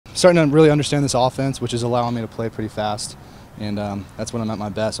starting to really understand this offense, which is allowing me to play pretty fast. And that's when I'm at my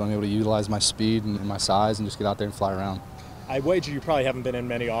best. So I'm able to utilize my speed and my size and just get out there and fly around. I wager you probably haven't been in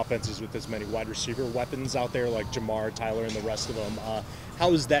many offenses with as many wide receiver weapons out there like Jamar, Tyler, and the rest of them. How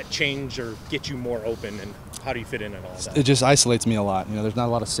does that change or get you more open, and how do you fit in and all that? It just isolates me a lot. You know, there's not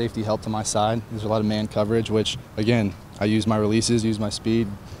a lot of safety help to my side. There's a lot of man coverage, which, again, I use my releases, use my speed,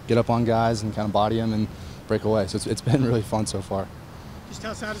 get up on guys and kind of body them and break away. So it's been really fun so far. Just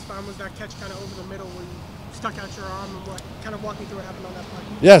how satisfying was that catch kind of over the middle where you stuck out your arm, and what kind of walk me through what happened on that play?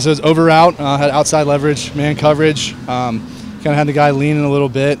 Yeah, so it's over route, had outside leverage, man coverage, kind of had the guy leaning a little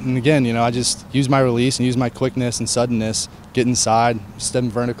bit, and again, you know, I just used my release and used my quickness and suddenness, get inside, step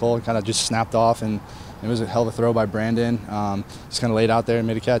vertical, and kind of just snapped off, and it was a hell of a throw by Brandon. Just kind of laid out there and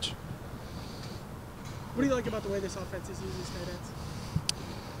made a catch. What do you like about the way this offense is using tight ends?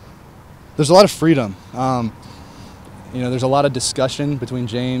 There's a lot of freedom. You know, there's a lot of discussion between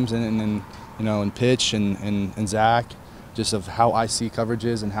James and you know, and Pitch and Zach, just of how I see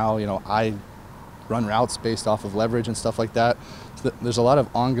coverages and how, you know, I run routes based off of leverage and stuff like that. So there's a lot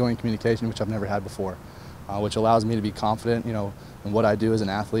of ongoing communication, which I've never had before, which allows me to be confident, you know, in what I do as an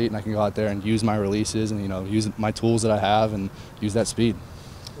athlete, and I can go out there and use my releases and, you know, use my tools that I have and use that speed.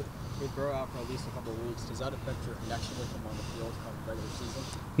 With Burrow out for at least a couple of weeks, does that affect your connection with him on the field come regular season?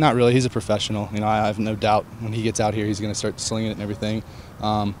 Not really. He's a professional. You know, I have no doubt when he gets out here, he's going to start slinging it and everything.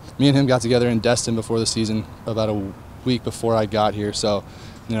 Me and him got together in Destin before the season, about a week before I got here. So,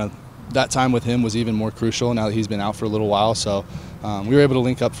 you know, that time with him was even more crucial now that he's been out for a little while. So we were able to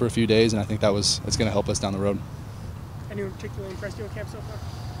link up for a few days, and I think it's going to help us down the road. Anyone particularly impressed you in camp so far?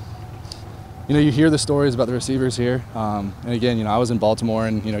 You know, you hear the stories about the receivers here, and again, you know, I was in Baltimore,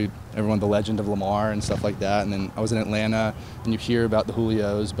 and you know, everyone, the legend of Lamar and stuff like that, and then I was in Atlanta, and you hear about the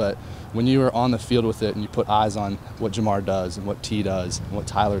Julios, but when you are on the field with it and you put eyes on what Jamar does and what T does and what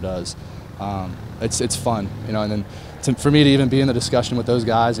Tyler does, it's fun, you know, and then for me to even be in the discussion with those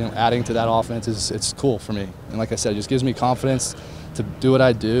guys, you know, adding to that offense it's cool for me, and like I said, it just gives me confidence to do what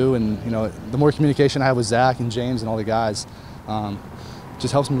I do, and you know, the more communication I have with Zach and James and all the guys,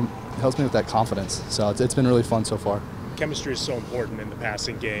 just helps me with that confidence. So it's been really fun so far. Chemistry is so important in the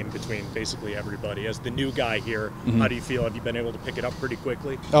passing game between basically everybody. As the new guy here, how do you feel? Have you been able to pick it up pretty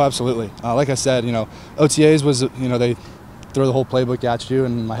quickly? Oh, absolutely. Like I said, you know, OTAs was, you know, they throw the whole playbook at you,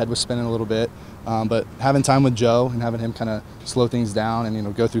 and my head was spinning a little bit. But having time with Joe and having him kind of slow things down and, you know,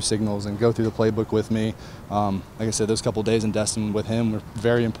 go through signals and go through the playbook with me, like I said, those couple of days in Destin with him were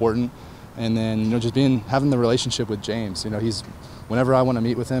very important. And then, you know, just having the relationship with James. You know, whenever I want to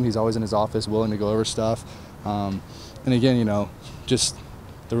meet with him, he's always in his office willing to go over stuff. And again, you know, just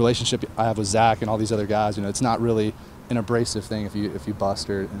the relationship I have with Zach and all these other guys, you know, it's not really an abrasive thing if you bust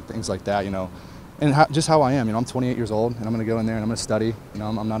or and things like that, you know. And just how I am, you know, I'm 28 years old, and I'm going to go in there and I'm going to study. You know,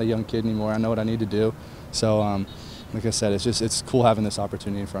 I'm not a young kid anymore. I know what I need to do. So, like I said, it's cool having this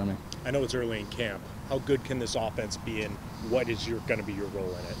opportunity in front of me. I know it's early in camp. How good can this offense be, and what is going to be your role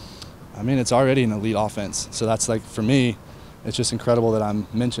in it? I mean, it's already an elite offense. So that's, like, for me, it's just incredible that I'm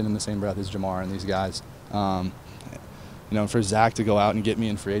mentioned in the same breath as Jamar and these guys. You know, for Zach to go out and get me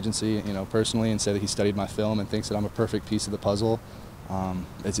in free agency, you know, personally, and say that he studied my film and thinks that I'm a perfect piece of the puzzle,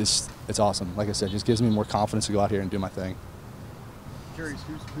 it's awesome. Like I said, it just gives me more confidence to go out here and do my thing. Curious,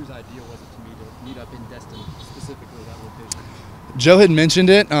 whose idea was it to meet up in Destin, specifically that location? Joe had mentioned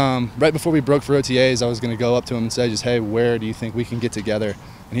it right before we broke for OTAs. I was going to go up to him and say, just, hey, where do you think we can get together?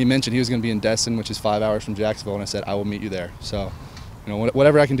 And he mentioned he was going to be in Destin, which is 5 hours from Jacksonville, and I said, I will meet you there. So, you know,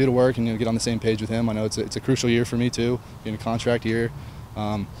 whatever I can do to work and, you know, get on the same page with him. I know it's a crucial year for me too, being a contract year.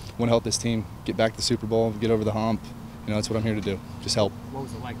 Want to help this team get back to the Super Bowl, get over the hump. You know, that's what I'm here to do. Just help. What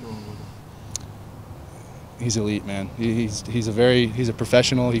was it like going with him? He's elite, man. He's a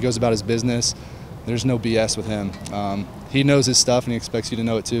professional. He goes about his business. There's no BS with him. He knows his stuff, and he expects you to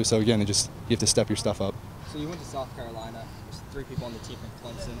know it too. So again, you have to step your stuff up. So you went to South Carolina. There's 3 people on the team in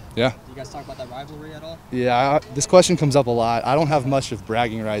Clemson. Yeah. Do you guys talk about that rivalry at all? Yeah, this question comes up a lot. I don't have much of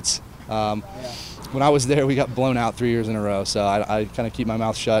bragging rights. When I was there, we got blown out 3 years in a row, so I kind of keep my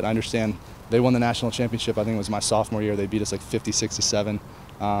mouth shut. I understand they won the national championship. I think it was my sophomore year. They beat us like 56-7.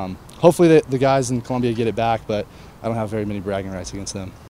 Hopefully the guys in Columbia get it back, but I don't have very many bragging rights against them.